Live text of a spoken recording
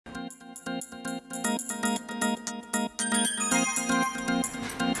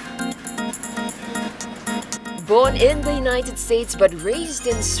Born in the United States but raised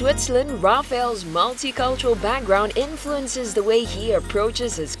in Switzerland, Raphael's multicultural background influences the way he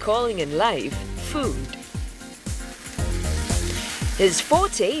approaches his calling in life, food. His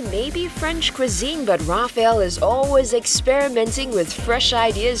forte may be French cuisine, but Raphael is always experimenting with fresh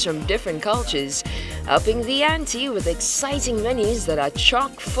ideas from different cultures, upping the ante with exciting menus that are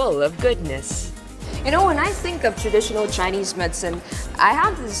chock full of goodness. You know, when I think of traditional Chinese medicine, I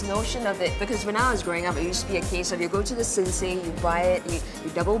have this notion of it because when I was growing up, it used to be a case of you go to the sensei, you buy it, you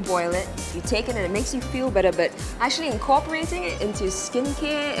double boil it, you take it and it makes you feel better, but actually incorporating it into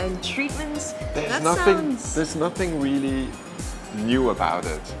skincare and treatments, there's nothing really new about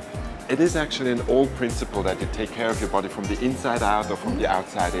it. It is actually an old principle that you take care of your body from the inside out or from the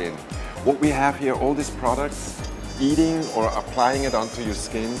outside in. What we have here, all these products, eating or applying it onto your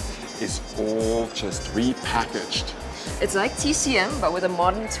skin, is all just repackaged. It's like TCM, but with a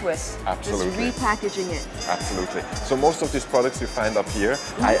modern twist. Absolutely. Just repackaging it. Absolutely. So most of these products you find up here,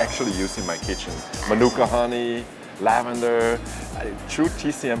 I actually use in my kitchen. Manuka honey, lavender, true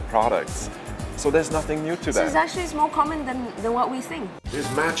TCM products. So there's nothing new to that. So it's more common than what we think. There's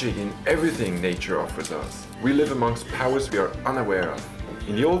magic in everything nature offers us. We live amongst powers we are unaware of.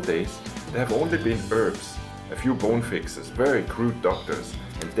 In the old days, there have only been herbs, a few bone fixers, very crude doctors,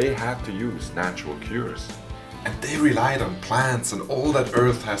 and they had to use natural cures. And they relied on plants and all that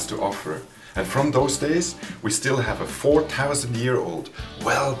earth has to offer. And from those days, we still have a 4,000-year-old,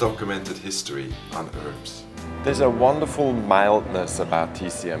 well-documented history on herbs. There's a wonderful mildness about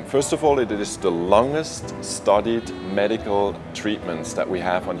TCM. First of all, it is the longest studied medical treatments that we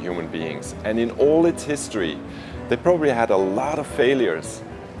have on human beings. And in all its history, they probably had a lot of failures,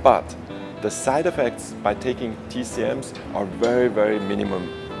 but the side effects by taking TCMs are very, very minimum.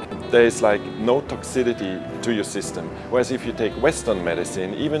 There is like no toxicity to your system. Whereas if you take Western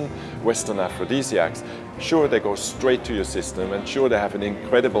medicine, even Western aphrodisiacs, sure, they go straight to your system and sure, they have an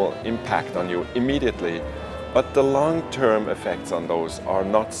incredible impact on you immediately. But the long-term effects on those are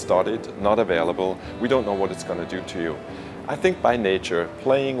not studied, not available. We don't know what it's going to do to you. I think by nature,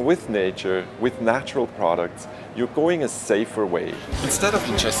 playing with nature, with natural products, you're going a safer way. Instead of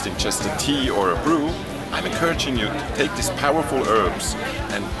ingesting just a tea or a brew, I'm encouraging you to take these powerful herbs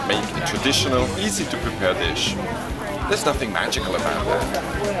and make a traditional, easy to prepare dish. There's nothing magical about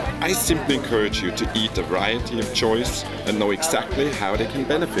that. I simply encourage you to eat a variety of choice and know exactly how they can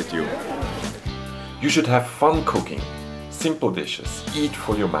benefit you. You should have fun cooking, simple dishes, eat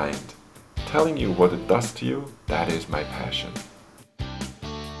for your mind. Telling you what it does to you, that is my passion.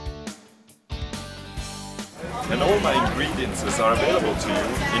 And all my ingredients are available to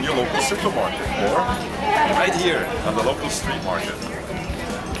you in your local supermarket or right here on the local street market.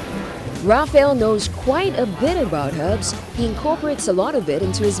 Raphael knows quite a bit about herbs. He incorporates a lot of it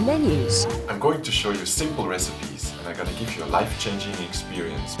into his menus. I'm going to show you simple recipes and I'm going to give you a life-changing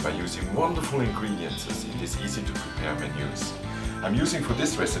experience by using wonderful ingredients in these easy-to-prepare menus. I'm using for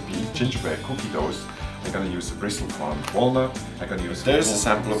this recipe gingerbread cookie doughs. I'm going to use the Bristol Farm walnut. I'm going to use. There's a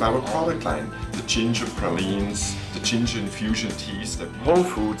sample of our product line: the ginger pralines, the ginger infusion teas. The Whole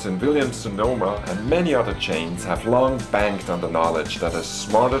Foods and Williams-Sonoma and many other chains have long banked on the knowledge that a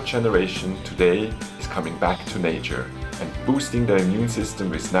smarter generation today is coming back to nature and boosting their immune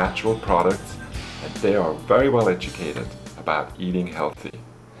system with natural products, and they are very well educated about eating healthy.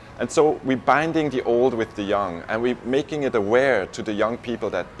 And so we're binding the old with the young, and we're making it aware to the young people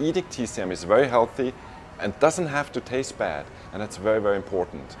that eating TCM is very healthy and doesn't have to taste bad, and that's very, very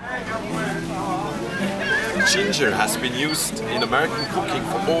important. Ginger has been used in American cooking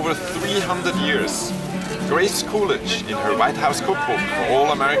for over 300 years. Grace Coolidge, in her White House cookbook for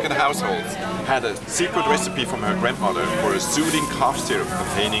all American households, had a secret recipe from her grandmother for a soothing cough syrup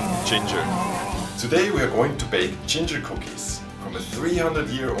containing ginger. Today we are going to bake ginger cookies from a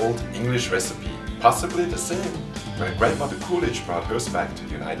 300-year-old English recipe, possibly the same when Grandmother Coolidge brought hers back to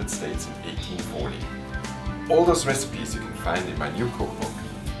the United States in 1840. All those recipes you can find in my new cookbook.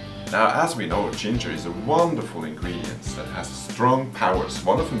 Now, as we know, ginger is a wonderful ingredient that has strong powers.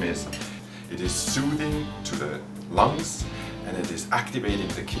 One of them is it is soothing to the lungs and it is activating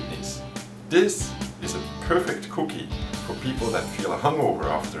the kidneys. This is a perfect cookie for people that feel a hangover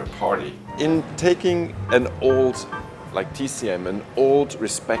after a party. In taking an old like TCM, an old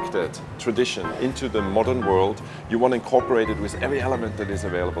respected tradition, into the modern world, you want to incorporate it with every element that is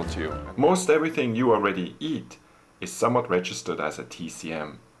available to you. Most everything you already eat is somewhat registered as a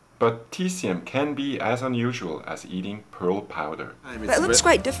TCM. But TCM can be as unusual as eating pearl powder. But it looks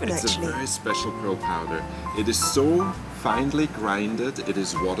quite different actually. It's a very special pearl powder. It is so finely grinded, it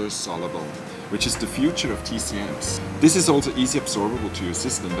is water soluble, which is the future of TCMs. This is also easy absorbable to your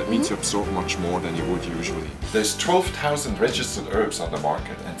system. That means you absorb much more than you would usually. There's 12,000 registered herbs on the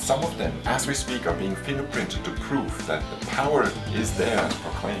market, and some of them, as we speak, are being fingerprinted to prove that the power is there as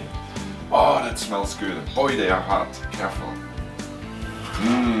proclaimed. Oh, that smells good, and boy, they are hot. Careful.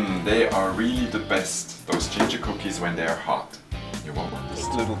 They are really the best, those ginger cookies when they are hot. You won't want this.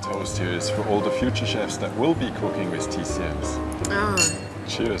 This little toast here is for all the future chefs that will be cooking with TCMs. Ah,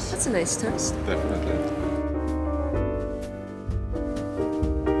 Cheers. that's a nice toast. Definitely.